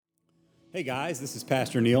Hey guys, this is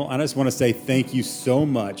Pastor Neil. I just want to say thank you so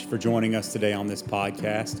much for joining us today on this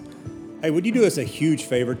podcast. Hey, would you do us a huge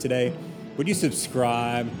favor today? Would you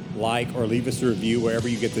subscribe, like, or leave us a review wherever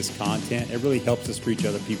you get this content? It really helps us reach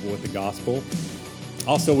other people with the gospel.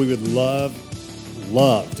 Also, we would love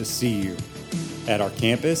to see you at our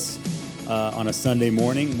campus on a Sunday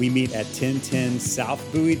morning. We meet at 1010 South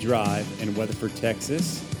Bowie Drive in Weatherford,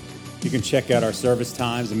 Texas. You can check out our service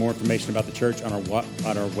times and more information about the church on our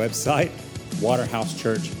website,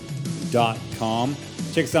 waterhousechurch.com.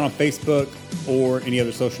 Check us out on Facebook or any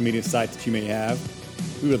other social media sites that you may have.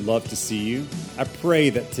 We would love to see you. I pray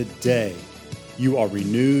that today you are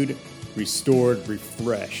renewed, restored,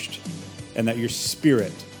 refreshed, and that your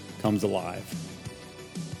spirit comes alive.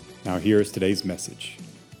 Now here is today's message.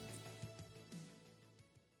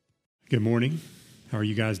 Good morning. How are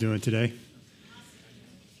you guys doing today?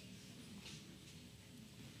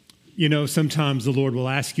 You know, sometimes the Lord will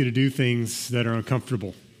ask you to do things that are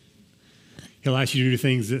uncomfortable. He'll ask you to do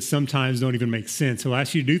things that sometimes don't even make sense. He'll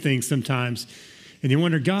ask you to do things sometimes, and you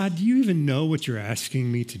wonder, God, do you even know what you're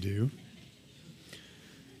asking me to do?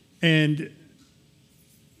 And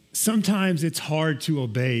sometimes it's hard to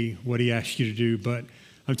obey what he asks you to do, but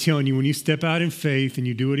I'm telling you, when you step out in faith and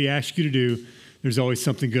you do what he asks you to do, there's always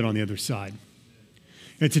something good on the other side.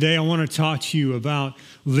 And today I want to talk to you about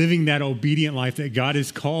living that obedient life that God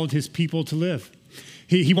has called his people to live.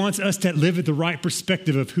 He wants us to live at the right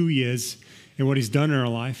perspective of who he is and what he's done in our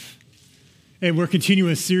life. And we're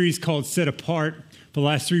continuing a series called Set Apart. For the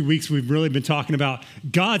last 3 weeks, we've really been talking about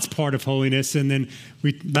God's part of holiness. And then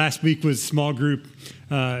last week was small group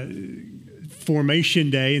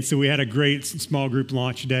formation day. And so we had a great small group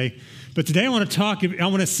launch day. But today I want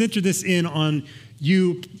to center this in on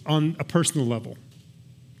you on a personal level.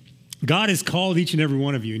 God has called each and every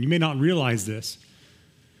one of you, and you may not realize this,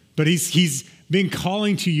 but he's been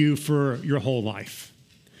calling to you for your whole life.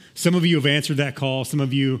 Some of you have answered that call. Some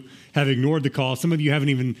of you have ignored the call. Some of you haven't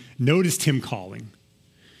even noticed him calling.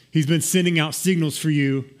 He's been sending out signals for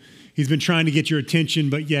you. He's been trying to get your attention,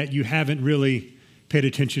 but yet you haven't really paid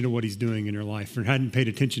attention to what he's doing in your life or hadn't paid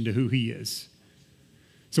attention to who he is.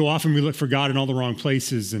 So often we look for God in all the wrong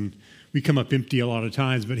places, and we come up empty a lot of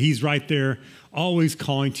times, but he's right there, always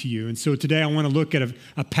calling to you. And so today I want to look at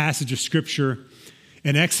a passage of Scripture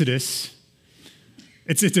in Exodus.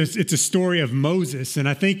 It's a story of Moses, and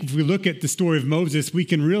I think if we look at the story of Moses, we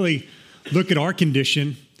can really look at our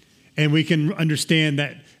condition, and we can understand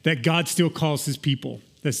that God still calls his people,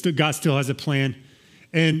 that God still has a plan.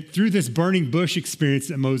 And through this burning bush experience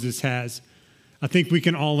that Moses has, I think we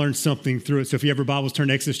can all learn something through it. So if you have your Bibles, turn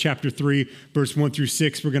to Exodus chapter 3, verse 1 through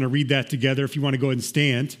 6. We're going to read that together. If you want to go ahead and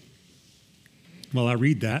stand while I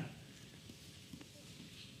read that.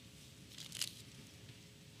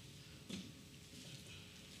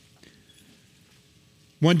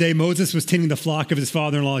 One day Moses was tending the flock of his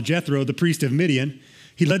father-in-law Jethro, the priest of Midian.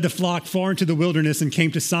 He led the flock far into the wilderness and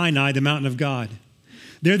came to Sinai, the mountain of God.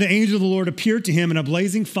 There the angel of the Lord appeared to him in a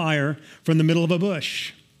blazing fire from the middle of a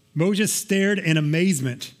bush. Moses stared in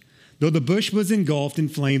amazement. Though the bush was engulfed in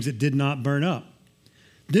flames, it did not burn up.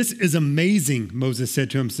 This is amazing, Moses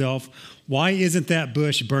said to himself. Why isn't that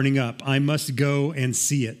bush burning up? I must go and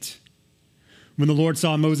see it. When the Lord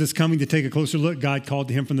saw Moses coming to take a closer look, God called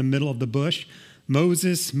to him from the middle of the bush,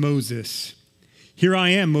 Moses, Moses. Here I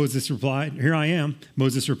am, Moses replied. Here I am,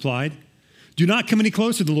 Moses replied. Do not come any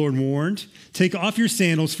closer, the Lord warned. Take off your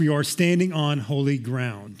sandals, for you are standing on holy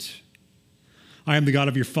ground. I am the God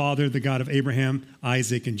of your father, the God of Abraham,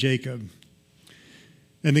 Isaac, and Jacob.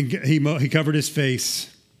 And then he covered his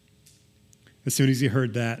face as soon as he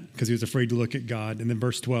heard that because he was afraid to look at God. And then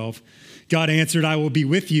verse 12, God answered, I will be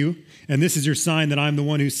with you, and this is your sign that I'm the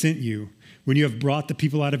one who sent you. When you have brought the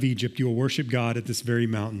people out of Egypt, you will worship God at this very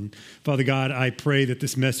mountain. Father God, I pray that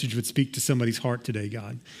this message would speak to somebody's heart today,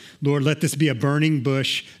 God. Lord, let this be a burning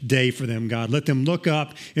bush day for them, God. Let them look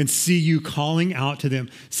up and see you calling out to them.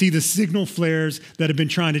 See the signal flares that have been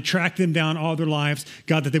trying to track them down all their lives.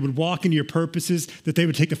 God, that they would walk into your purposes, that they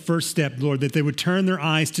would take the first step, Lord, that they would turn their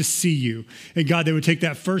eyes to see you. And God, they would take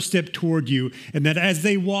that first step toward you. And that as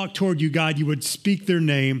they walk toward you, God, you would speak their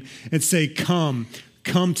name and say, come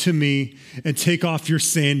to me and take off your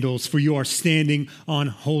sandals, for you are standing on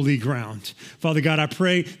holy ground. Father God, I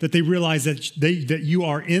pray that they realize that you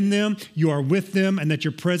are in them, you are with them, and that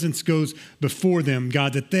your presence goes before them,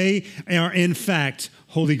 God, that they are in fact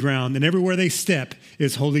holy ground, and everywhere they step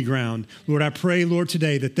is holy ground. Lord, I pray, Lord,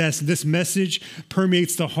 today that this message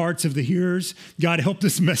permeates the hearts of the hearers. God, help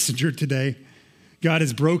this messenger today. God,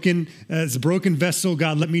 as a broken vessel,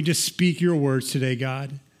 God, let me just speak your words today,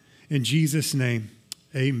 God. In Jesus' name.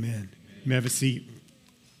 Amen. You may have a seat.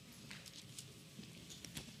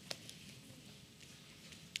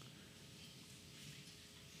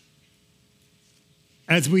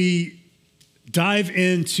 as we dive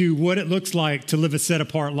into what it looks like to live a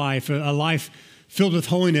set-apart life, a life filled with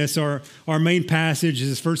holiness, our main passage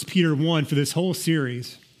is 1 Peter 1 for this whole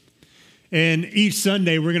series. And each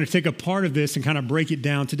Sunday, we're going to take a part of this and kind of break it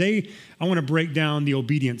down. Today, I want to break down the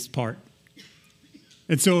obedience part.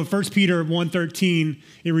 And so in 1 Peter 1:13,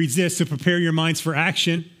 it reads this: "So prepare your minds for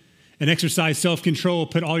action and exercise self-control.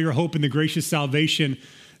 Put all your hope in the gracious salvation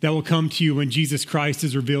that will come to you when Jesus Christ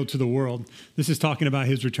is revealed to the world." This is talking about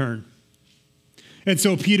his return. And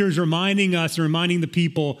so Peter's reminding us and reminding the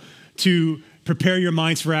people to prepare your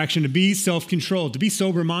minds for action, to be self-controlled, to be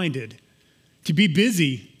sober-minded, to be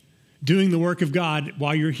busy doing the work of God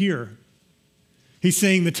while you're here. He's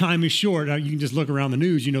saying the time is short. Now, you can just look around the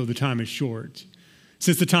news, you know the time is short.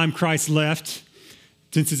 Since the time Christ left,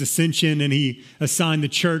 since his ascension, and he assigned the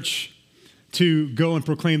church to go and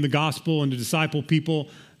proclaim the gospel and to disciple people,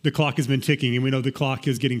 the clock has been ticking, and we know the clock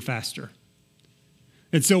is getting faster.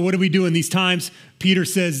 And so what do we do in these times? Peter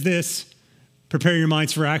says this: prepare your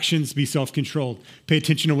minds for actions, be self-controlled. Pay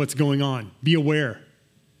attention to what's going on. Be aware.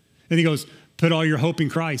 And he goes, put all your hope in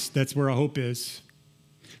Christ. That's where our hope is.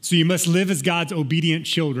 So you must live as God's obedient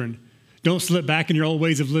children. Don't slip back in your old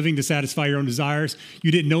ways of living to satisfy your own desires.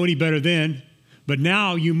 You didn't know any better then, but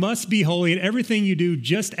now you must be holy in everything you do,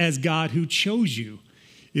 just as God who chose you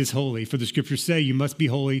is holy. For the scriptures say, you must be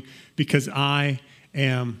holy because I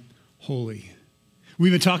am holy.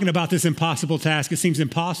 We've been talking about this impossible task. It seems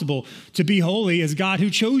impossible to be holy as God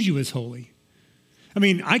who chose you is holy. I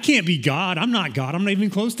mean, I can't be God. I'm not God. I'm not even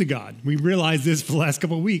close to God. We realized this for the last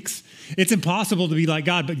couple of weeks. It's impossible to be like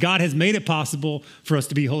God, but God has made it possible for us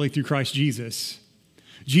to be holy through Christ Jesus.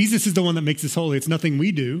 Jesus is the one that makes us holy. It's nothing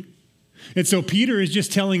we do. And so Peter is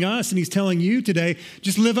just telling us, and he's telling you today,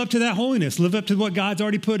 just live up to that holiness. Live up to what God's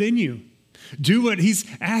already put in you. Do what he's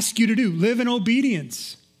asked you to do. Live in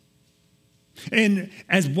obedience. And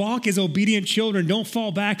walk as obedient children, don't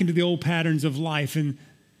fall back into the old patterns of life. And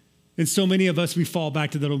so many of us, we fall back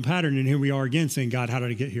to that old pattern, and here we are again saying, God, how did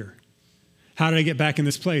I get here? How did I get back in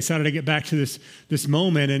this place? How did I get back to this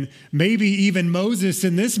moment? And maybe even Moses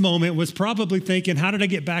in this moment was probably thinking, how did I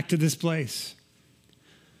get back to this place?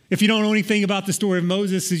 If you don't know anything about the story of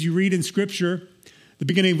Moses, as you read in Scripture, the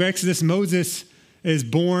beginning of Exodus, Moses is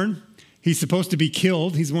born. He's supposed to be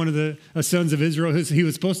killed. He's one of the sons of Israel. He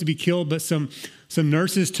was supposed to be killed, but some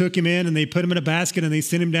nurses took him in, and they put him in a basket, and they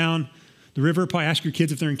sent him down the river. Probably ask your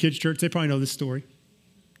kids if they're in kids' church. They probably know this story.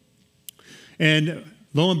 And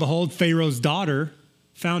lo and behold, Pharaoh's daughter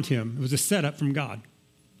found him. It was a setup from God.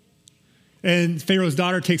 And Pharaoh's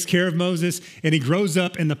daughter takes care of Moses, and he grows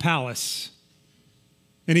up in the palace.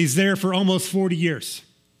 And he's there for almost 40 years.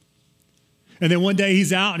 And then one day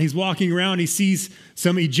he's out and he's walking around. He sees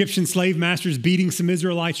some Egyptian slave masters beating some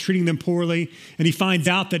Israelites, treating them poorly. And he finds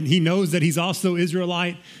out that he knows that he's also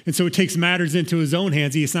Israelite. And so he takes matters into his own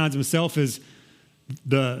hands. He assigns himself as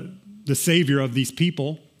the savior of these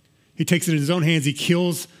people. He takes it in his own hands. He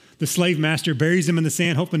kills the slave master, buries him in the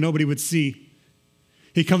sand, hoping nobody would see.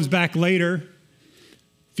 He comes back later,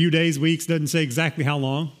 a few days, weeks, doesn't say exactly how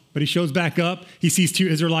long, but he shows back up. He sees two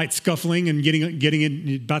Israelites scuffling and getting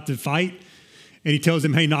in, about to fight. And he tells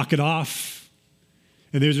them, hey, knock it off.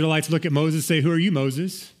 And the Israelites look at Moses and say, who are you,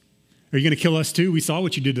 Moses? Are you going to kill us too? We saw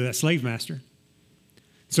what you did to that slave master.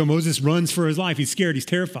 So Moses runs for his life. He's scared. He's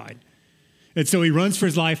terrified. And so he runs for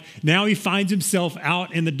his life. Now he finds himself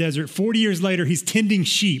out in the desert. 40 years later, he's tending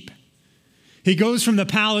sheep. He goes from the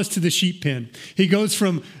palace to the sheep pen. He goes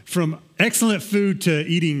from excellent food to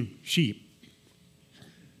eating sheep.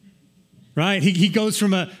 Right? He goes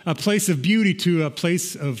from a place of beauty to a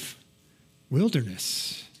place of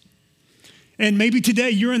wilderness. And maybe today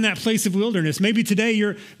you're in that place of wilderness. Maybe today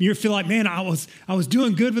you feel like, man, I was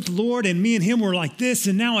doing good with the Lord, and me and him were like this,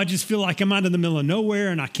 and now I just feel like I'm out in the middle of nowhere,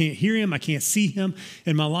 and I can't hear him, I can't see him,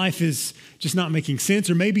 and my life is just not making sense.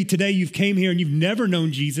 Or maybe today you've came here and you've never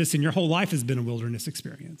known Jesus, and your whole life has been a wilderness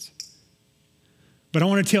experience. But I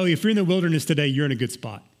want to tell you, if you're in the wilderness today, you're in a good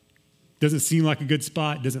spot. Doesn't seem like a good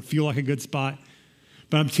spot, doesn't feel like a good spot,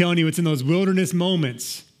 but I'm telling you, it's in those wilderness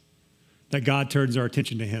moments that God turns our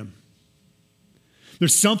attention to him.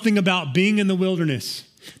 There's something about being in the wilderness.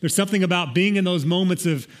 There's something about being in those moments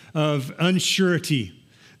of unsurety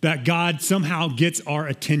that God somehow gets our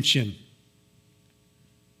attention.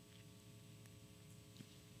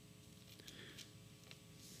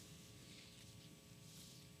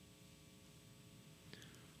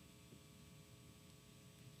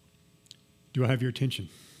 Do I have your attention?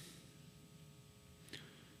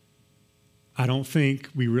 I don't think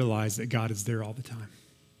we realize that God is there all the time.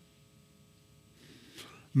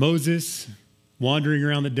 Moses, wandering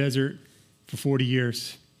around the desert for 40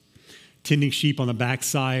 years, tending sheep on the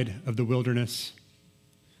backside of the wilderness.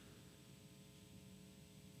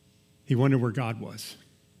 He wondered where God was.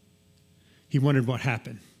 He wondered what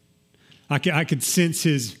happened. I could sense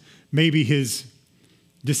his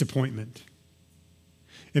disappointment.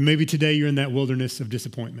 And maybe today you're in that wilderness of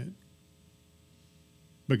disappointment.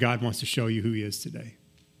 But God wants to show you who he is today.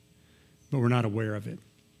 But we're not aware of it.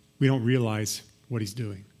 We don't realize what he's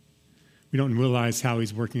doing. We don't realize how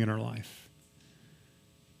he's working in our life.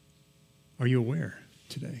 Are you aware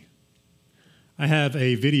today? I have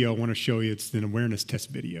a video I want to show you. It's an awareness test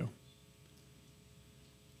video.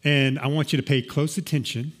 And I want you to pay close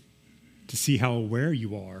attention to see how aware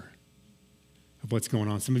you are of what's going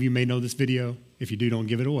on. Some of you may know this video. If you do, don't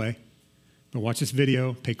give it away. But watch this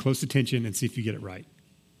video, pay close attention, and see if you get it right.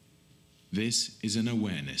 This is an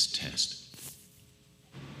awareness test.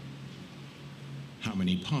 How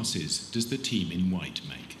many passes does the team in white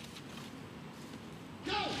make?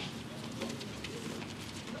 Go!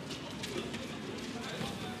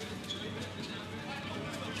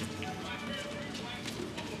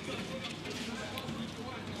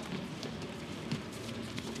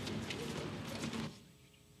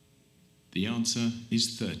 The answer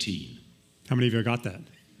is 13. How many of you got that?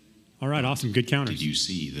 All right, awesome. Good counters. Did you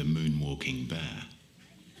see the moonwalking bear?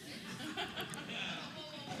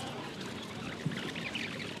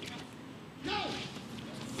 Go!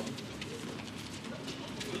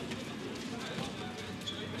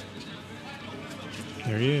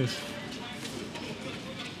 There he is.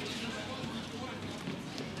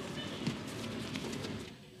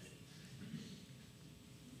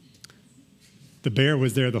 The bear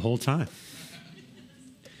was there the whole time.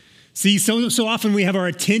 See, so often we have our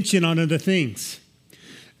attention on other things,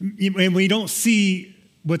 and we don't see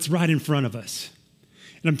what's right in front of us.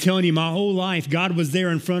 And I'm telling you, my whole life, God was there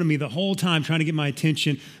in front of me the whole time trying to get my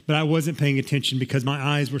attention, but I wasn't paying attention because my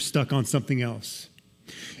eyes were stuck on something else.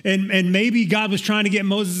 And maybe God was trying to get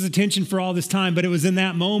Moses' attention for all this time, but it was in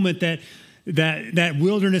that moment, that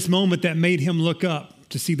wilderness moment, that made him look up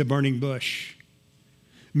to see the burning bush.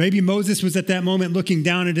 Maybe Moses was at that moment looking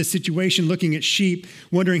down at his situation, looking at sheep,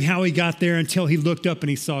 wondering how he got there until he looked up and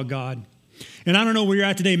he saw God. And I don't know where you're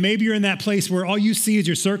at today. Maybe you're in that place where all you see is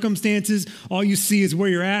your circumstances. All you see is where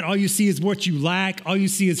you're at. All you see is what you lack. All you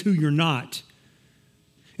see is who you're not.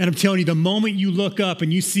 And I'm telling you, the moment you look up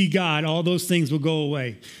and you see God, all those things will go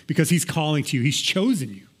away because he's calling to you. He's chosen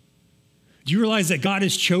you. Do you realize that God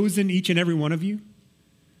has chosen each and every one of you?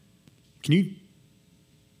 Can you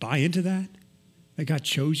buy into that? That God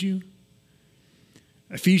chose you?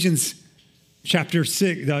 Ephesians chapter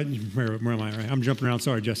 6. Where am I? Right? I'm jumping around.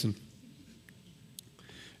 Sorry, Justin.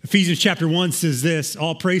 Ephesians chapter 1 says this: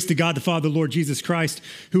 all praise to God the Father, the Lord Jesus Christ,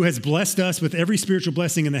 who has blessed us with every spiritual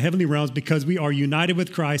blessing in the heavenly realms because we are united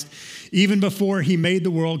with Christ. Even before he made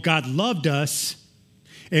the world, God loved us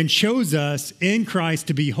and chose us in Christ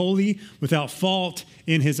to be holy, without fault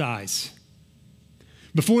in his eyes.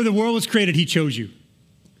 Before the world was created, he chose you.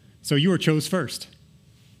 So you were chose first.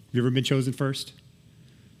 Have you ever been chosen first?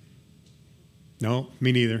 No,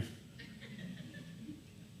 me neither.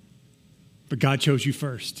 But God chose you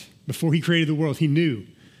first. Before he created the world, he knew.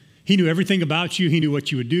 He knew everything about you. He knew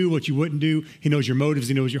what you would do, what you wouldn't do. He knows your motives.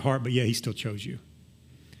 He knows your heart. But yeah, he still chose you.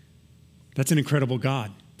 That's an incredible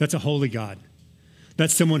God. That's a holy God.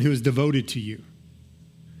 That's someone who is devoted to you.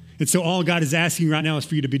 And so all God is asking right now is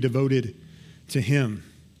for you to be devoted to him.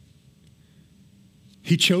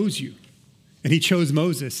 He chose you. And he chose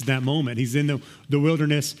Moses in that moment. He's in the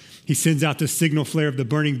wilderness. He sends out the signal flare of the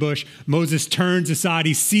burning bush. Moses turns aside.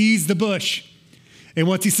 He sees the bush. And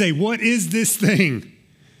what's he say? What is this thing?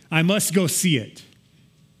 I must go see it.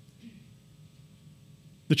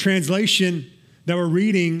 The translation that we're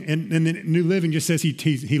reading in the New Living just says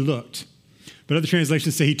he looked. But other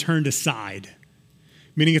translations say he turned aside,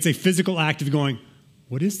 meaning it's a physical act of going,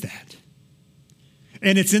 what is that?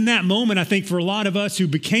 And it's in that moment, I think, for a lot of us who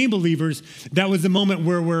became believers, that was the moment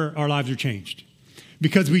where our lives were changed.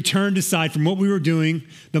 Because we turned aside from what we were doing,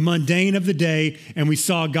 the mundane of the day, and we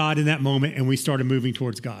saw God in that moment, and we started moving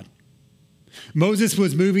towards God. Moses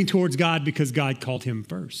was moving towards God because God called him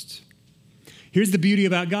first. Here's the beauty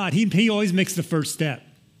about God. He always makes the first step.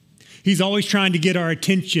 He's always trying to get our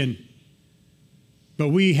attention, but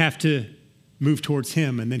we have to move towards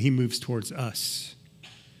him, and then he moves towards us.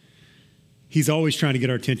 He's always trying to get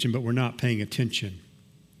our attention, but we're not paying attention.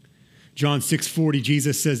 John 6:40,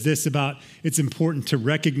 Jesus says this about it's important to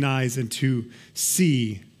recognize and to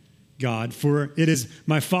see God. For it is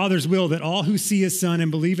my Father's will that all who see his Son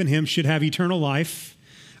and believe in him should have eternal life.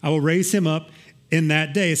 I will raise him up in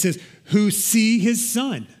that day. It says, who see his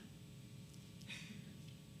Son.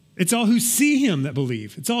 It's all who see him that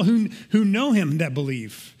believe. It's all who know him that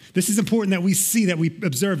believe. This is important that we see, that we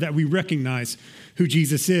observe, that we recognize who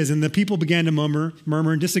Jesus is. And the people began to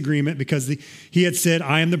murmur in disagreement because he had said,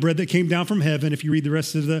 I am the bread that came down from heaven. If you read the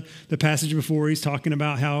rest of the passage before, he's talking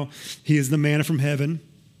about how he is the manna from heaven.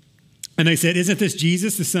 And they said, isn't this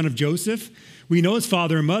Jesus, the son of Joseph? We know his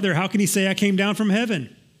father and mother. How can he say I came down from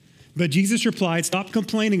heaven? But Jesus replied, stop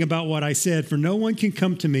complaining about what I said, for no one can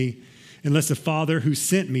come to me unless the Father who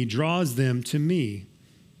sent me draws them to me.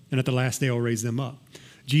 And at the last day, I'll raise them up.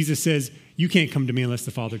 Jesus says, you can't come to me unless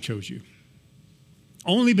the Father chose you.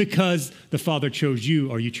 Only because the Father chose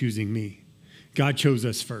you are you choosing me. God chose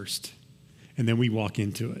us first, and then we walk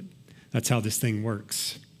into it. That's how this thing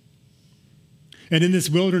works. And in this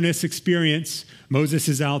wilderness experience, Moses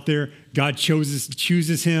is out there. God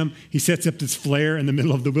chooses him. He sets up this flare in the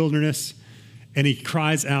middle of the wilderness, and he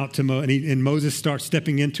cries out to Moses, and Moses starts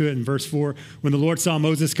stepping into it in verse 4. When the Lord saw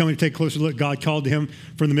Moses coming to take a closer look, God called to him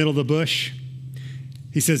from the middle of the bush.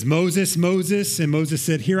 He says, Moses, Moses, and Moses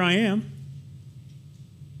said, here I am.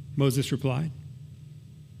 Moses replied.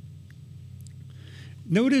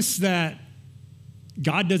 Notice that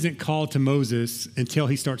God doesn't call to Moses until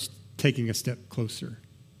he starts taking a step closer.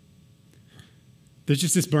 There's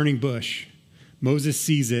just this burning bush. Moses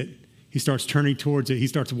sees it. He starts turning towards it. He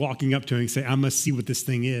starts walking up to it and say, I must see what this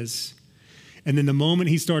thing is. And then the moment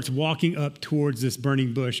he starts walking up towards this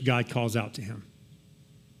burning bush, God calls out to him.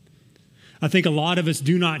 I think a lot of us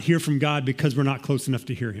do not hear from God because we're not close enough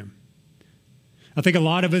to hear him. I think a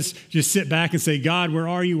lot of us just sit back and say, God, where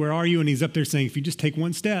are you? Where are you? And he's up there saying, if you just take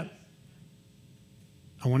one step,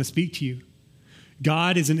 I want to speak to you.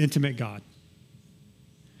 God is an intimate God.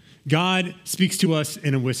 God speaks to us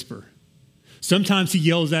in a whisper. Sometimes he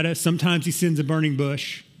yells at us. Sometimes he sends a burning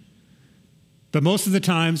bush. But most of the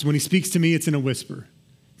times when he speaks to me, it's in a whisper.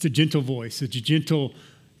 It's a gentle voice. It's a gentle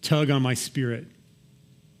tug on my spirit.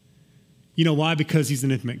 You know why? Because he's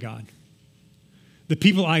an intimate God. The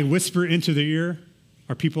people I whisper into their ear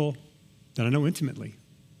are people that I know intimately.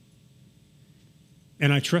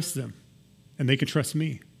 And I trust them. And they can trust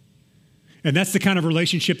me. And that's the kind of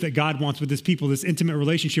relationship that God wants with his people, this intimate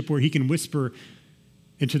relationship where he can whisper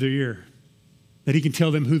into their ear, that he can tell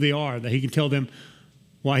them who they are, that he can tell them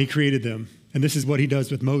why he created them. And this is what he does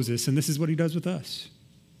with Moses, and this is what he does with us.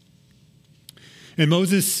 And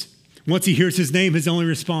Moses, once he hears his name, his only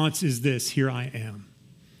response is this, here I am.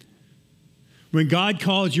 When God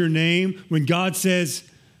calls your name, when God says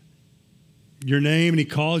your name and he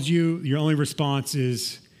calls you, your only response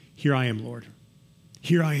is, here I am, Lord.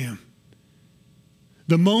 Here I am.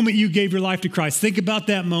 The moment you gave your life to Christ, think about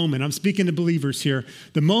that moment. I'm speaking to believers here.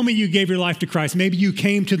 The moment you gave your life to Christ, maybe you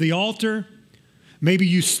came to the altar, maybe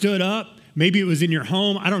you stood up, maybe it was in your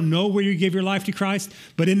home. I don't know where you gave your life to Christ,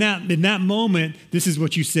 but in that moment, this is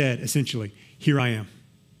what you said, essentially. Here I am.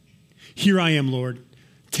 Here I am, Lord.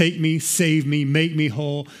 Take me, save me, make me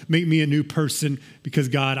whole, make me a new person, because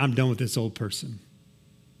God, I'm done with this old person.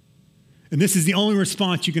 And this is the only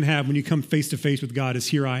response you can have when you come face to face with God is,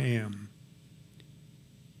 here I am.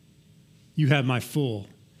 You have my full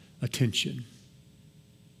attention.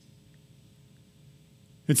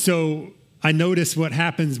 And so I notice what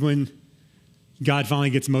happens when God finally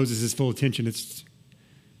gets Moses' full attention.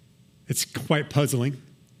 It's quite puzzling.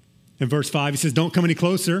 In verse 5, he says, don't come any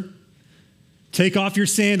closer. Take off your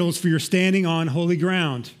sandals, for you're standing on holy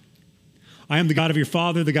ground. I am the God of your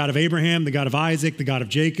father, the God of Abraham, the God of Isaac, the God of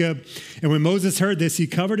Jacob. And when Moses heard this, he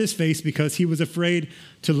covered his face because he was afraid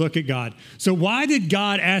to look at God. So why did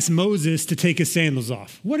God ask Moses to take his sandals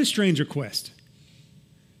off? What a strange request.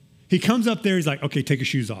 He comes up there, he's like, okay, take your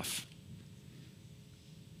shoes off.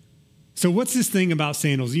 So what's this thing about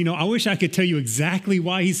sandals? You know, I wish I could tell you exactly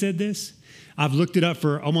why he said this. I've looked it up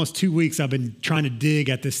for almost 2 weeks. I've been trying to dig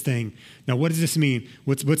at this thing. Now, what does this mean?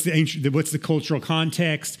 What's the cultural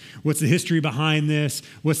context? What's the history behind this?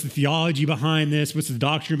 What's the theology behind this? What's the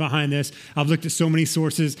doctrine behind this? I've looked at so many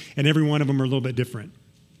sources, and every one of them are a little bit different.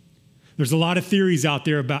 There's a lot of theories out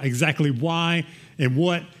there about exactly why and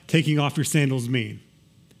what taking off your sandals mean.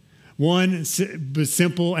 One as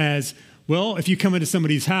simple as, well, if you come into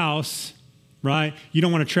somebody's house, right, you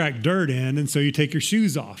don't want to track dirt in, and so you take your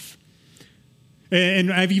shoes off.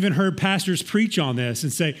 And I've even heard pastors preach on this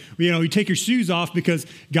and say, you take your shoes off because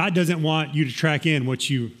God doesn't want you to track in what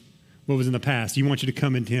was in the past. He wants you to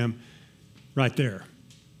come into him right there.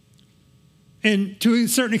 And to a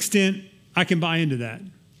certain extent, I can buy into that.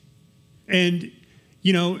 And,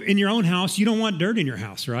 in your own house, you don't want dirt in your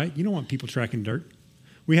house, right? You don't want people tracking dirt.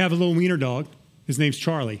 We have a little wiener dog. His name's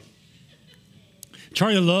Charlie.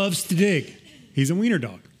 Charlie loves to dig. He's a wiener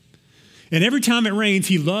dog. And every time it rains,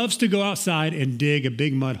 he loves to go outside and dig a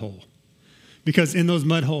big mud hole, because in those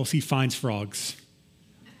mud holes, he finds frogs.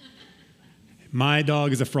 My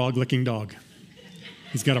dog is a frog-licking dog.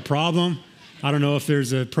 He's got a problem. I don't know if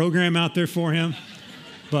there's a program out there for him,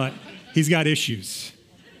 but he's got issues.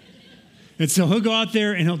 And so he'll go out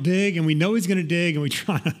there and he'll dig, and we know he's going to dig, and we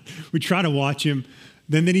try to watch him.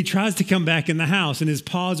 Then he tries to come back in the house, and his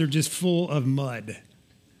paws are just full of mud.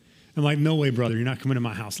 I'm like, no way, brother, you're not coming to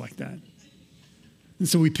my house like that. And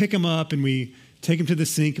so we pick him up, and we take him to the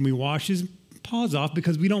sink, and we wash his paws off,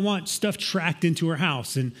 because we don't want stuff tracked into our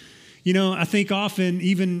house. And, you know, I think often,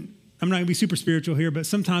 even, I'm not going to be super spiritual here, but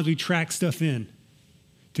sometimes we track stuff in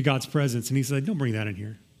to God's presence. And he's like, don't bring that in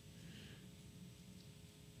here.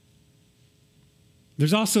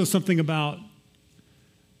 There's also something about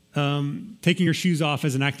taking your shoes off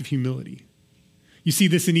as an act of humility. You see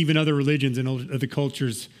this in even other religions and other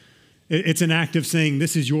cultures. It's an act of saying,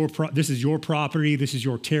 this is your property, this is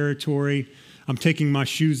your territory. I'm taking my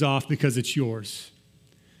shoes off because it's yours.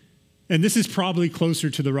 And this is probably closer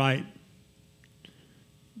to the right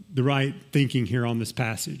thinking here on this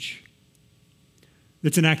passage.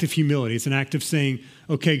 It's an act of humility. It's an act of saying,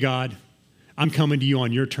 okay, God, I'm coming to you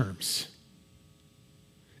on your terms.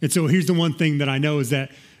 And so here's the one thing that I know is that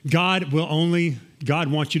God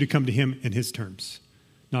wants you to come to him in his terms,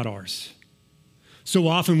 not ours. So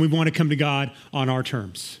often we want to come to God on our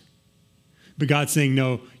terms. But God's saying,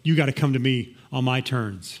 no, you got to come to me on my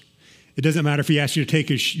terms. It doesn't matter if he asks you to take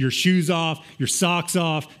your shoes off, your socks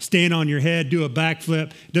off, stand on your head, do a backflip.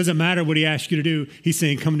 It doesn't matter what he asks you to do. He's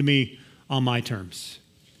saying, come to me on my terms,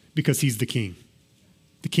 because he's the king.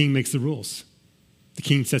 The king makes the rules. The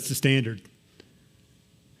king sets the standard.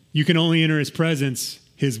 You can only enter his presence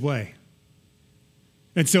his way.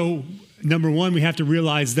 And so, number one, we have to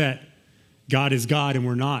realize that God is God and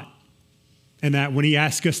we're not. And that when he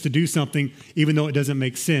asks us to do something, even though it doesn't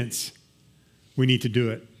make sense, we need to do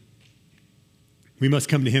it. We must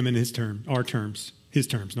come to him in his terms, our terms, his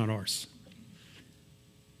terms, not ours.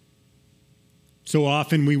 So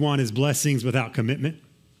often we want his blessings without commitment.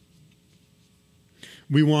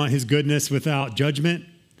 We want his goodness without judgment.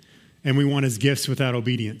 And we want his gifts without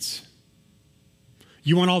obedience.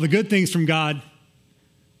 You want all the good things from God,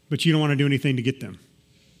 but you don't want to do anything to get them.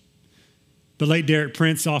 The late Derek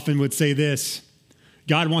Prince often would say this: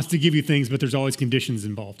 God wants to give you things, but there's always conditions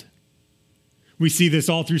involved. We see this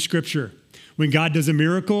all through Scripture. When God does a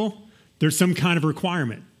miracle, there's some kind of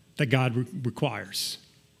requirement that God requires.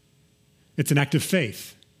 It's an act of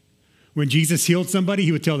faith. When Jesus healed somebody,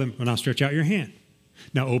 he would tell them, well, now stretch out your hand.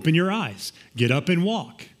 Now open your eyes. Get up and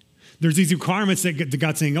walk. There's these requirements that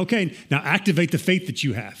God's saying, okay, now activate the faith that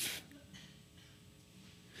you have.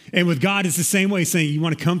 And with God, it's the same way, saying, you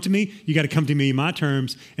want to come to me? You got to come to me in my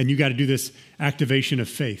terms, and you got to do this activation of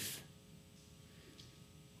faith.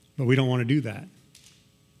 But we don't want to do that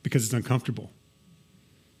because it's uncomfortable.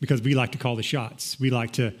 Because we like to call the shots. We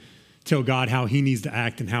like to tell God how he needs to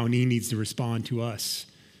act and how he needs to respond to us.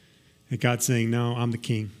 And God's saying, no, I'm the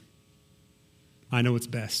king. I know what's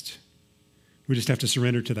best. We just have to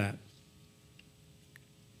surrender to that.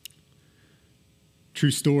 True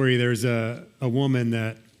story, there's a woman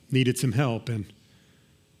that needed some help, and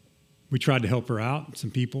we tried to help her out, some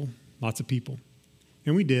people, lots of people,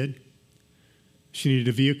 and we did. She needed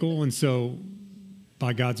a vehicle, and so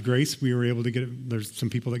by God's grace, we were able to there's some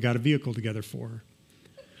people that got a vehicle together for her.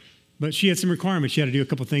 But she had some requirements. She had to do a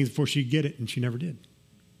couple things before she'd get it, and she never did.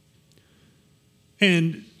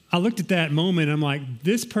 And I looked at that moment, and I'm like,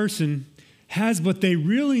 this person has what they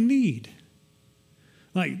really need.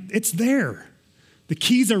 Like, it's there. The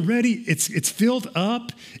keys are ready. It's filled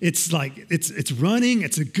up. It's like, it's running.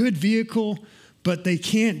 It's a good vehicle, but they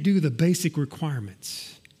can't do the basic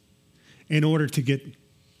requirements in order to get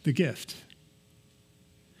the gift.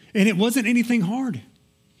 And it wasn't anything hard.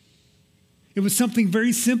 It was something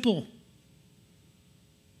very simple.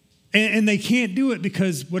 And they can't do it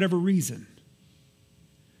because whatever reason.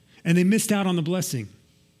 And they missed out on the blessing.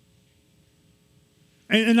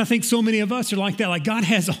 And I think so many of us are like that. Like, God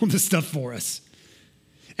has all this stuff for us.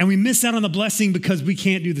 And we miss out on the blessing because we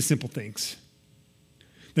can't do the simple things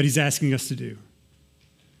that he's asking us to do.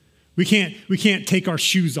 We can't take our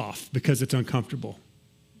shoes off because it's uncomfortable.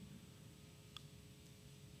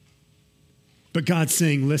 But God's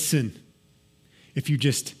saying, listen, if you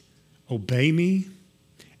just obey me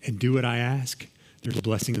and do what I ask, there's a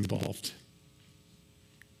blessing involved.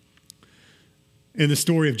 In the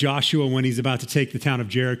story of Joshua, when he's about to take the town of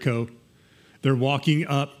Jericho, they're walking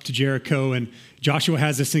up to Jericho, and Joshua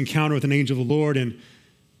has this encounter with an angel of the Lord. And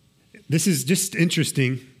this is just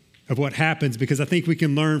interesting of what happens, because I think we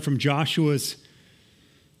can learn from Joshua's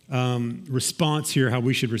response here, how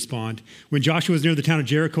we should respond. When Joshua was near the town of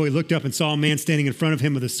Jericho, he looked up and saw a man standing in front of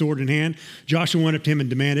him with a sword in hand. Joshua went up to him and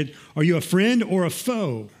demanded, "Are you a friend or a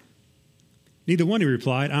foe?" "Neither one," he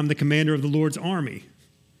replied. "I'm the commander of the Lord's army."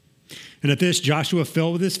 And at this, Joshua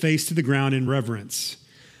fell with his face to the ground in reverence.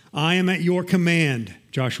 "I am at your command,"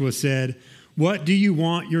 Joshua said. "What do you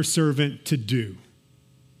want your servant to do?"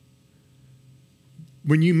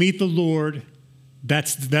 When you meet the Lord,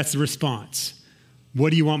 that's the response.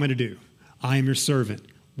 "What do you want me to do?" "I am your servant."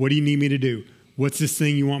 "What do you need me to do?" "What's this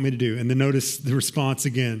thing you want me to do?" And then notice the response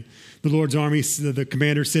again. The Lord's army, the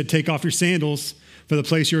commander said, "Take off your sandals, for the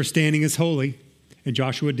place you are standing is holy." And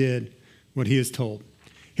Joshua did what he is told.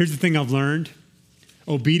 Here's the thing I've learned.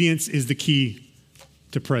 Obedience is the key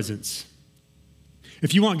to presence.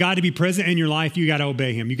 If you want God to be present in your life, you got to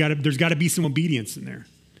obey him. There's got to be some obedience in there.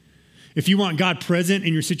 If you want God present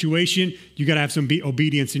in your situation, you got to have some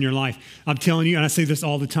obedience in your life. I'm telling you, and I say this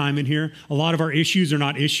all the time in here, a lot of our issues are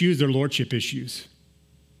not issues, they're lordship issues.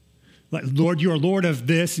 Like, Lord, you are Lord of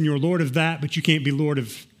this and you're Lord of that, but you can't be Lord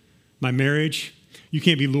of my marriage. You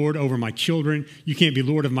can't be Lord over my children. You can't be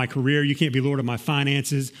Lord of my career. You can't be Lord of my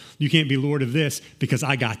finances. You can't be Lord of this because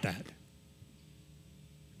I got that.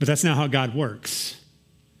 But that's not how God works.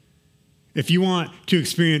 If you want to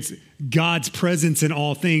experience God's presence in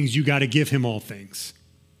all things, you got to give him all things.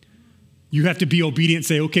 You have to be obedient and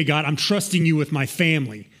say, "Okay, God, I'm trusting you with my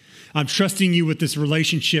family. I'm trusting you with this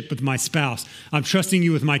relationship with my spouse. I'm trusting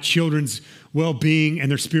you with my children's well-being and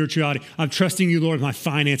their spirituality. I'm trusting you, Lord, with my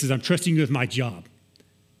finances. I'm trusting you with my job."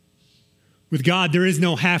 With God, there is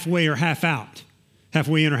no halfway or half out,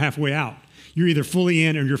 halfway in or halfway out. You're either fully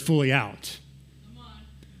in or you're fully out.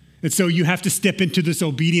 And so you have to step into this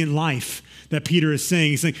obedient life that Peter is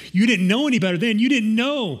saying. He's saying, you didn't know any better then. You didn't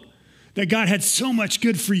know that God had so much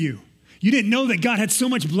good for you. You didn't know that God had so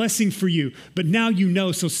much blessing for you. But now you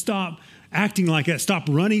know, so stop acting like that. Stop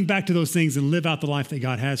running back to those things and live out the life that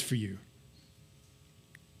God has for you.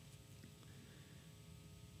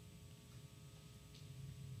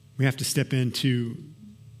 We have to step into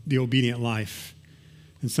the obedient life.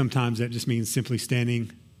 And sometimes that just means simply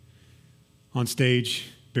standing on stage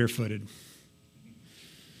barefooted.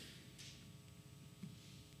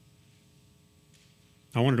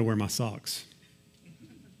 I wanted to wear my socks.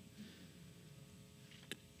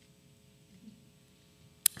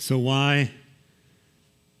 So why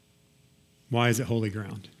is it holy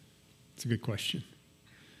ground? It's a good question.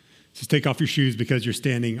 Just take off your shoes because you're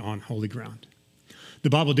standing on holy ground. The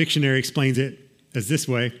Bible Dictionary explains it as this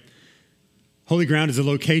way. Holy ground is a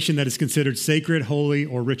location that is considered sacred, holy,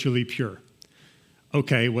 or ritually pure.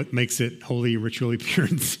 Okay, what makes it holy, ritually pure?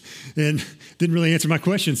 And didn't really answer my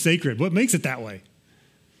question, sacred. What makes it that way?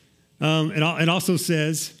 It also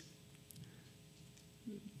says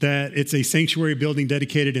that it's a sanctuary building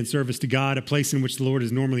dedicated in service to God, a place in which the Lord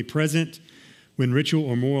is normally present when ritual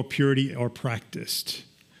or moral purity are practiced.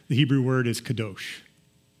 The Hebrew word is kadosh.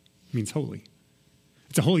 It means holy.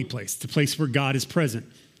 It's a holy place. It's a place where God is present.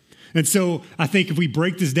 And so I think if we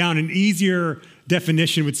break this down, an easier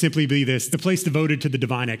definition would simply be this: the place devoted to the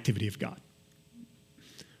divine activity of God.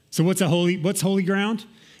 So what's holy ground?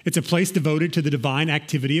 It's a place devoted to the divine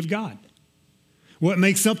activity of God. What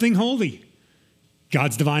makes something holy?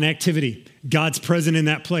 God's divine activity. God's present in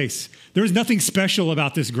that place. There was nothing special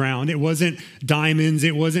about this ground. It wasn't diamonds.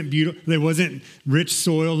 It wasn't beautiful. It wasn't rich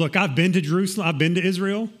soil. Look, I've been to Jerusalem. I've been to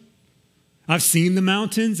Israel. I've seen the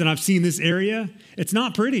mountains and I've seen this area. It's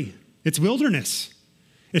not pretty. It's wilderness.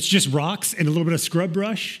 It's just rocks and a little bit of scrub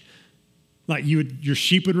brush. Like your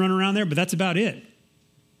sheep would run around there, but that's about it.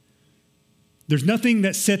 There's nothing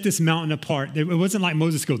that set this mountain apart. It wasn't like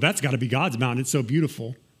Moses goes, "That's got to be God's mountain. It's so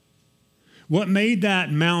beautiful." What made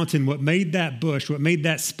that mountain, what made that bush, what made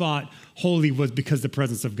that spot holy was because the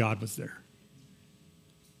presence of God was there.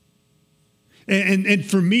 And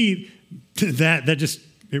for me, that just,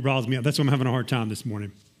 it riles me up. That's why I'm having a hard time this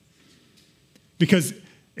morning. Because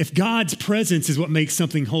if God's presence is what makes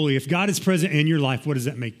something holy, if God is present in your life, what does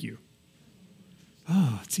that make you?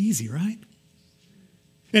 Oh, it's easy, right?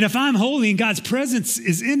 And if I'm holy and God's presence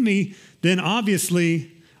is in me, then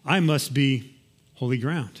obviously I must be holy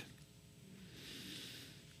ground.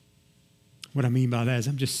 What I mean by that is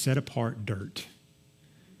I'm just set apart dirt.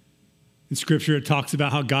 In Scripture, it talks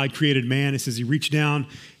about how God created man. It says he reached down,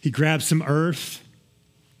 he grabbed some earth,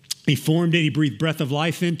 he formed it, he breathed breath of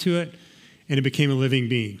life into it, and it became a living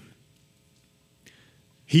being.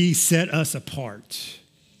 He set us apart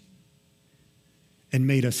and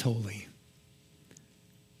made us holy.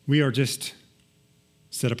 We are just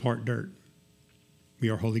set apart dirt. We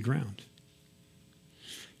are holy ground.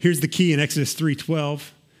 Here's the key in Exodus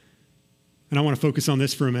 3:12. And I want to focus on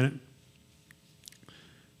this for a minute.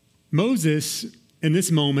 Moses, in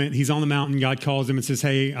this moment, he's on the mountain. God calls him and says,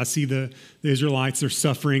 hey, I see the Israelites. They're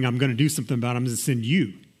suffering. I'm going to do something about it. I'm going to send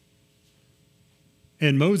you.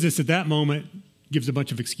 And Moses, at that moment, gives a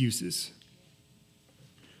bunch of excuses.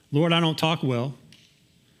 Lord, I don't talk well.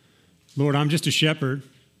 Lord, I'm just a shepherd.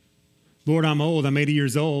 Lord, I'm old. I'm 80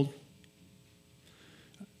 years old.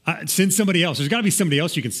 Send somebody else. There's got to be somebody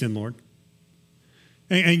else you can send, Lord.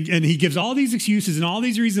 And he gives all these excuses and all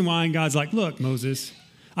these reasons why, and God's like, look, Moses,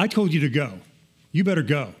 I told you to go. You better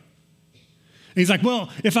go. And he's like, well,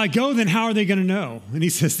 if I go, then how are they going to know? And he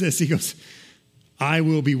says this, he goes, I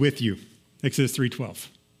will be with you. Exodus 3:12.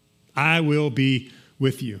 I will be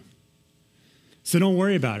with you. So don't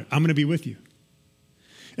worry about it. I'm going to be with you.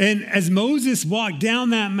 And as Moses walked down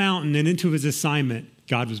that mountain and into his assignment,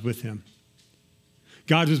 God was with him.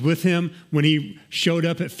 God was with him when he showed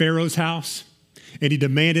up at Pharaoh's house and he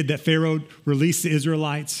demanded that Pharaoh release the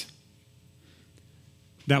Israelites.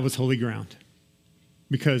 That was holy ground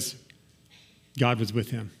because God was with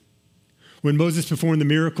him. When Moses performed the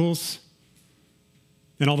miracles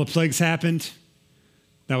and all the plagues happened,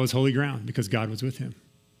 that was holy ground because God was with him.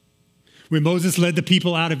 When Moses led the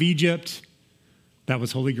people out of Egypt, that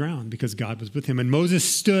was holy ground because God was with him. And Moses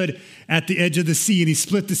stood at the edge of the sea and he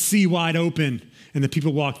split the sea wide open and the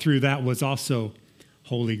people walked through. That was also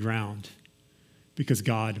holy ground because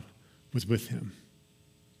God was with him.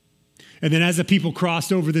 And then as the people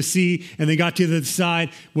crossed over the sea and they got to the other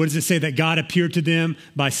side, what does it say? That God appeared to them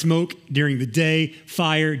by smoke during the day,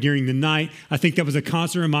 fire during the night. I think that was a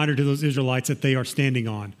constant reminder to those Israelites that they are standing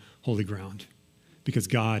on holy ground because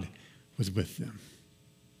God was with them.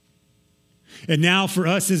 And now for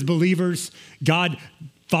us as believers, God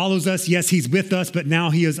follows us. Yes, he's with us, but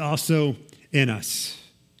now he is also in us.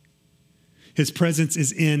 His presence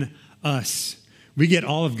is in us. We get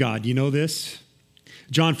all of God. You know this?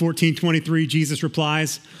 John 14:23, Jesus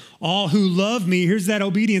replies, all who love me, here's that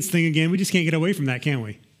obedience thing again. We just can't get away from that, can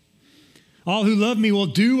we? All who love me will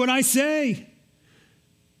do what I say.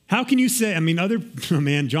 How can you say,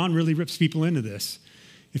 John really rips people into this.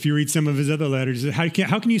 If you read some of his other letters, how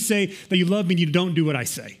can you say that you love me and you don't do what I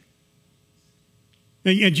say?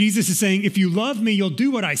 And Jesus is saying, if you love me, you'll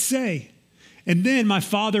do what I say. And then my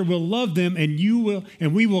Father will love them and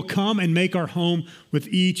we will come and make our home with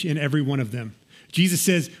each and every one of them. Jesus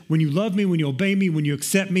says, when you love me, when you obey me, when you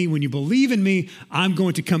accept me, when you believe in me, I'm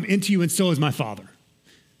going to come into you and so is my Father.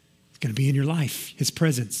 It's going to be in your life, his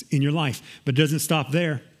presence in your life. But it doesn't stop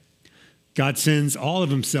there. God sends all of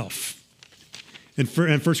himself. In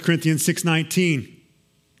 1 Corinthians 6:19,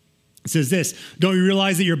 it says this, don't you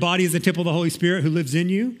realize that your body is the temple of the Holy Spirit who lives in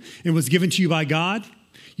you and was given to you by God?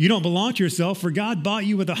 You don't belong to yourself, for God bought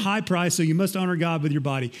you with a high price, so you must honor God with your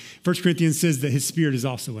body. 1 Corinthians says that his Spirit is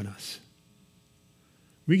also in us.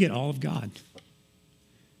 We get all of God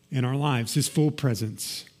in our lives. His full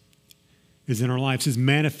presence is in our lives. His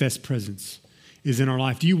manifest presence is in our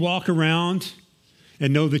life. Do you walk around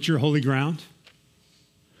and know that you're holy ground?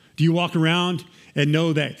 Do you walk around and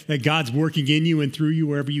know that God's working in you and through you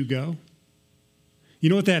wherever you go? You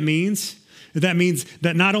know what that means? That means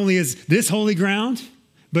that not only is this holy ground,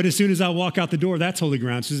 but as soon as I walk out the door, that's holy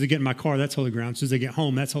ground. As soon as I get in my car, that's holy ground. As soon as I get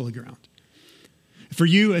home, that's holy ground. For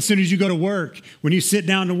you, as soon as you go to work, when you sit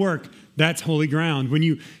down to work, that's holy ground. When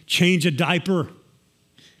you change a diaper,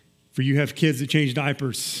 for you have kids that change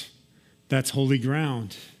diapers, that's holy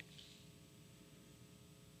ground.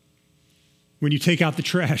 When you take out the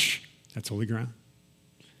trash, that's holy ground.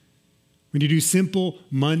 When you do simple,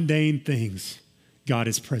 mundane things, God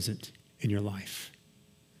is present in your life.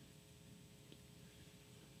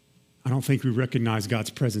 I don't think we recognize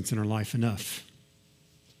God's presence in our life enough.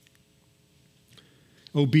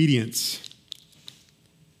 Obedience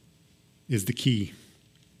is the key.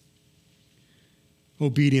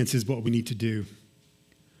 Obedience is what we need to do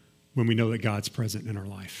when we know that God's present in our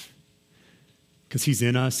life. Because he's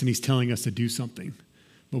in us and he's telling us to do something,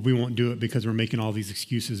 but we won't do it because we're making all these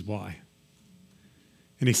excuses why.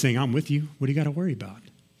 And he's saying, I'm with you. What do you got to worry about?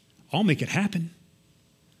 I'll make it happen.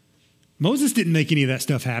 Moses didn't make any of that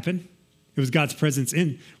stuff happen. It was God's presence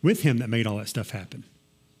with him that made all that stuff happen.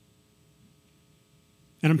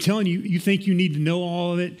 And I'm telling you, you think you need to know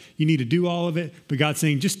all of it, you need to do all of it, but God's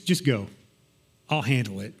saying, just go. I'll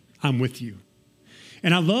handle it. I'm with you.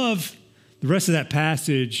 And I love the rest of that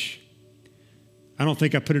passage. I don't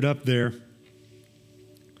think I put it up there.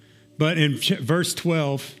 But in verse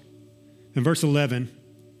 12 and verse 11,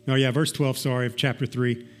 verse 12, of chapter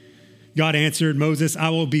 3, God answered Moses, I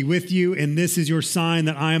will be with you, and this is your sign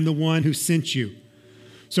that I am the one who sent you.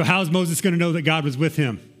 So how is Moses going to know that God was with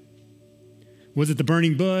him? Was it the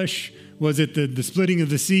burning bush? Was it the splitting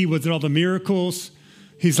of the sea? Was it all the miracles?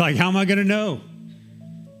 He's like, how am I going to know?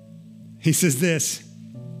 He says this.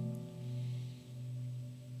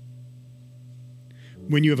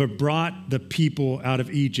 When you have brought the people out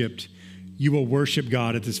of Egypt, you will worship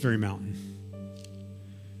God at this very mountain.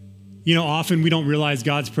 You know, often we don't realize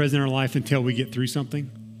God's present in our life until we get through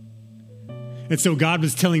something. And so God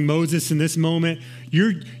was telling Moses in this moment,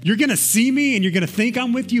 you're going to see me and you're going to think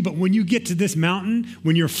I'm with you, but when you get to this mountain,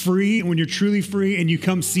 when you're free, when you're truly free and you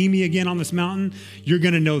come see me again on this mountain, you're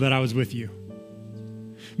going to know that I was with you.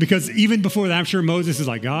 Because even before that, I'm sure Moses is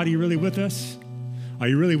like, God, are you really with us? Are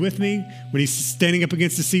you really with me? When he's standing up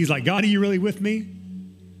against the sea, he's like, God, are you really with me?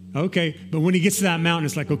 Okay, but when he gets to that mountain,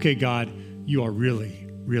 it's like, okay, God, you are really,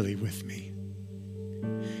 really with me.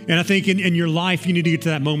 And I think in your life, you need to get to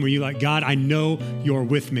that moment where you're like, God, I know you're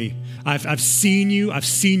with me. I've seen you. I've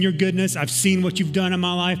seen your goodness. I've seen what you've done in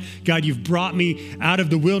my life. God, you've brought me out of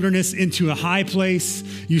the wilderness into a high place.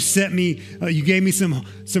 You set me, you gave me some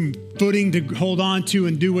footing to hold on to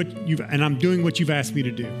and do and I'm doing what you've asked me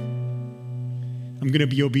to do. I'm going to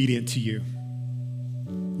be obedient to you.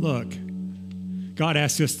 Look, God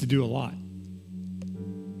asks us to do a lot.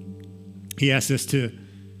 He asks us to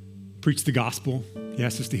preach the gospel. He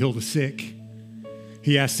asks us to heal the sick.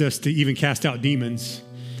 He asks us to even cast out demons.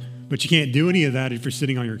 But you can't do any of that if you're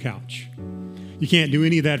sitting on your couch. You can't do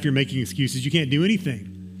any of that if you're making excuses. You can't do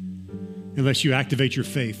anything unless you activate your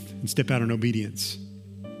faith and step out in obedience.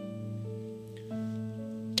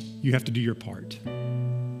 You have to do your part.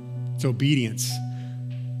 It's obedience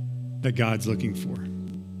that God's looking for.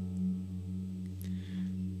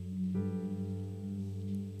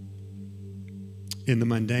 In the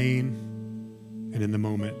mundane and in the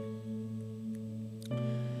moment.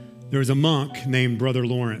 There was a monk named Brother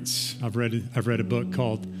Lawrence. I've read a book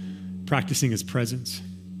called Practicing His Presence.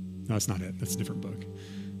 No, that's not it. That's a different book.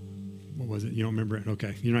 What was it? You don't remember it?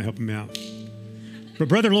 Okay, you're not helping me out. But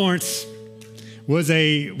Brother Lawrence was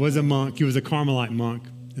a monk. He was a Carmelite monk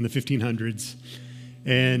in the 1500s.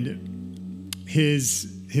 And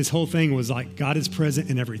his whole thing was like, God is present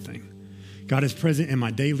in everything. God is present in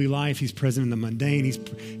my daily life. He's present in the mundane.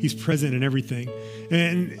 He's present in everything.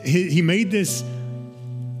 And he made this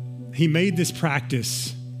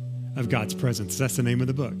practice of God's presence. That's the name of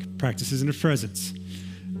the book. Practices in His presence.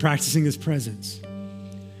 Practicing His presence.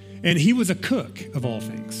 And he was a cook of all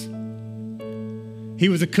things. He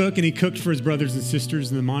was a cook and he cooked for his brothers and sisters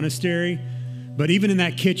in the monastery. But even in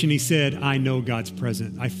that kitchen, he said, I know God's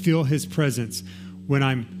presence. I feel His presence when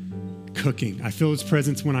I'm cooking. I feel His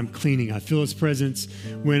presence when I'm cleaning. I feel His presence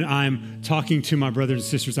when I'm talking to my brothers and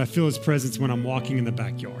sisters. I feel His presence when I'm walking in the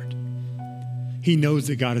backyard. He knows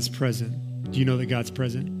that God is present. Do you know that God's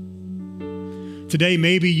present? Today,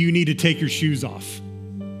 maybe you need to take your shoes off.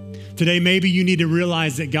 Today, maybe you need to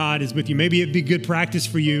realize that God is with you. Maybe it'd be good practice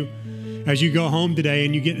for you as you go home today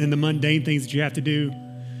and you get in the mundane things that you have to do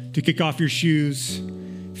to kick off your shoes,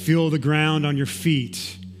 feel the ground on your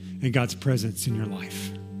feet and God's presence in your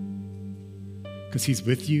life. Because He's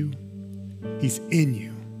with you, He's in you,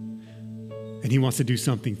 and He wants to do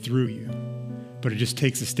something through you. But it just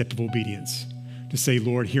takes a step of obedience to say,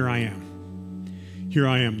 Lord, here I am. Here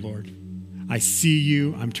I am, Lord. I see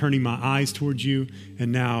you, I'm turning my eyes towards you,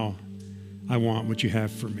 and now I want what you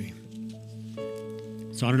have for me.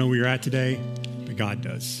 So I don't know where you're at today, but God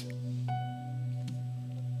does.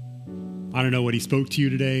 I don't know what He spoke to you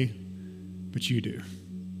today, but you do.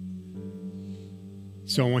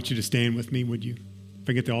 So I want you to stand with me, would you? If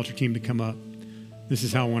I get the altar team to come up, this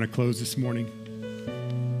is how I want to close this morning.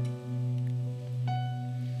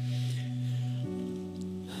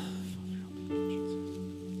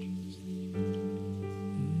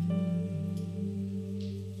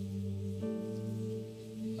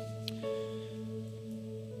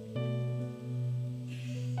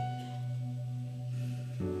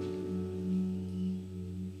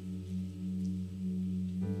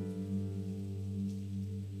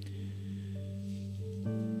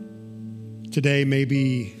 Today,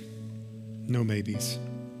 maybe no maybes.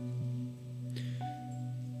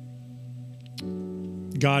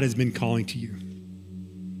 God has been calling to you.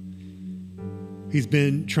 He's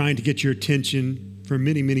been trying to get your attention for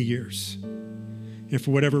many, many years. And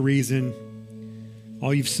for whatever reason,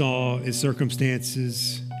 all you saw is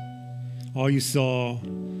circumstances. All you saw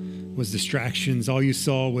was distractions. All you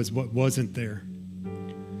saw was what wasn't there.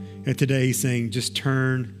 And today He's saying, just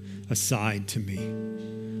turn aside to me.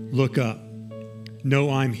 Look up.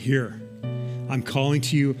 Know I'm here. I'm calling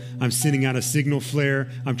to you. I'm sending out a signal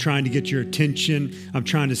flare. I'm trying to get your attention. I'm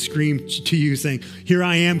trying to scream to you saying, here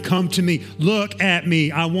I am, come to me. Look at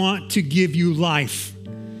me. I want to give you life.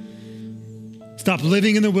 Stop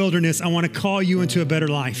living in the wilderness. I want to call you into a better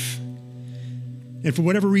life. And for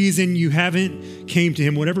whatever reason you haven't came to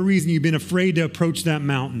him, whatever reason you've been afraid to approach that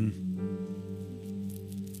mountain.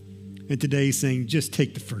 And today he's saying, just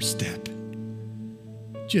take the first step.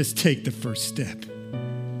 Just take the first step.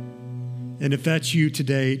 And if that's you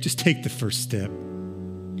today, just take the first step.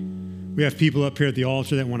 We have people up here at the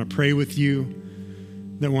altar that want to pray with you,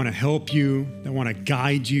 that want to help you, that want to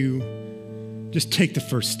guide you. Just take the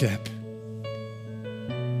first step.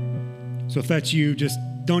 So if that's you, just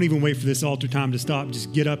don't even wait for this altar time to stop.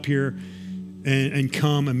 Just get up here and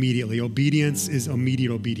come immediately. Obedience is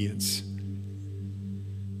immediate obedience.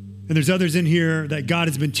 And there's others in here that God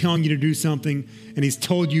has been telling you to do something, and he's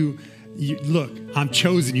told you, look, I'm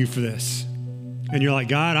chosen you for this. And you're like,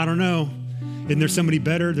 God, I don't know. Isn't there somebody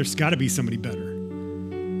better? There's got to be somebody better.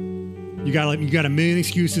 You got a million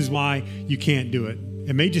excuses why you can't do it.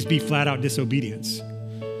 It may just be flat out disobedience.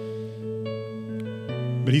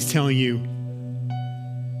 But he's telling you,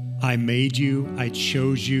 I made you, I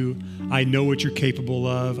chose you, I know what you're capable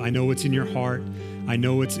of, I know what's in your heart, I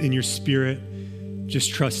know what's in your spirit.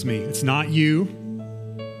 Just trust me. It's not you,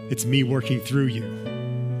 it's me working through you.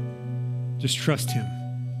 Just trust him.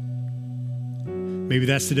 Maybe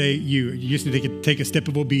that's today you just need to take a step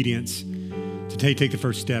of obedience to take the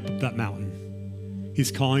first step up that mountain.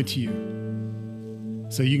 He's calling to you.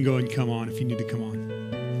 So you can go and come on if you need to come on.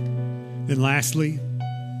 And lastly,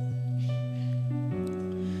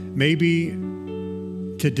 maybe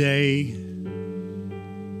today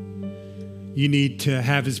you need to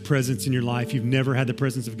have his presence in your life. You've never had the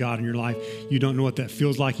presence of God in your life. You don't know what that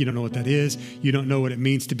feels like. You don't know what that is. You don't know what it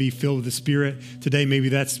means to be filled with the Spirit. Today, maybe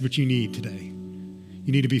that's what you need today.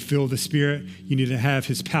 You need to be filled with the Spirit. You need to have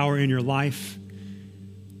his power in your life.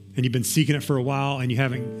 And you've been seeking it for a while and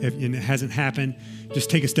and it hasn't happened. Just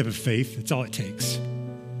take a step of faith. That's all it takes.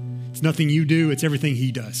 It's nothing you do. It's everything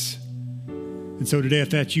he does. And so today, if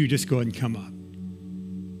that's you, just go ahead and come up.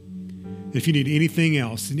 If you need anything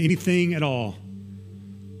else and anything at all,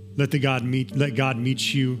 let God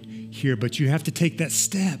meet you here. But you have to take that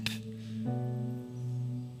step.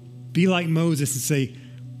 Be like Moses and say,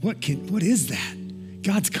 what is that?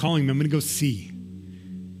 God's calling me. I'm going to go see.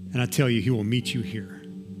 And I tell you, he will meet you here.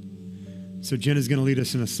 So Jenna's going to lead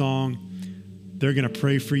us in a song. They're going to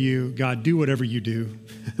pray for you. God, do whatever you do.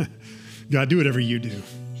 God, do whatever you do.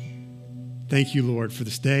 Thank you, Lord, for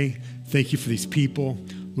this day. Thank you for these people.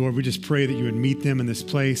 Lord, we just pray that you would meet them in this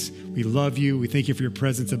place. We love you. We thank you for your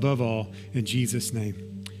presence above all. In Jesus'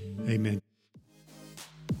 name, amen.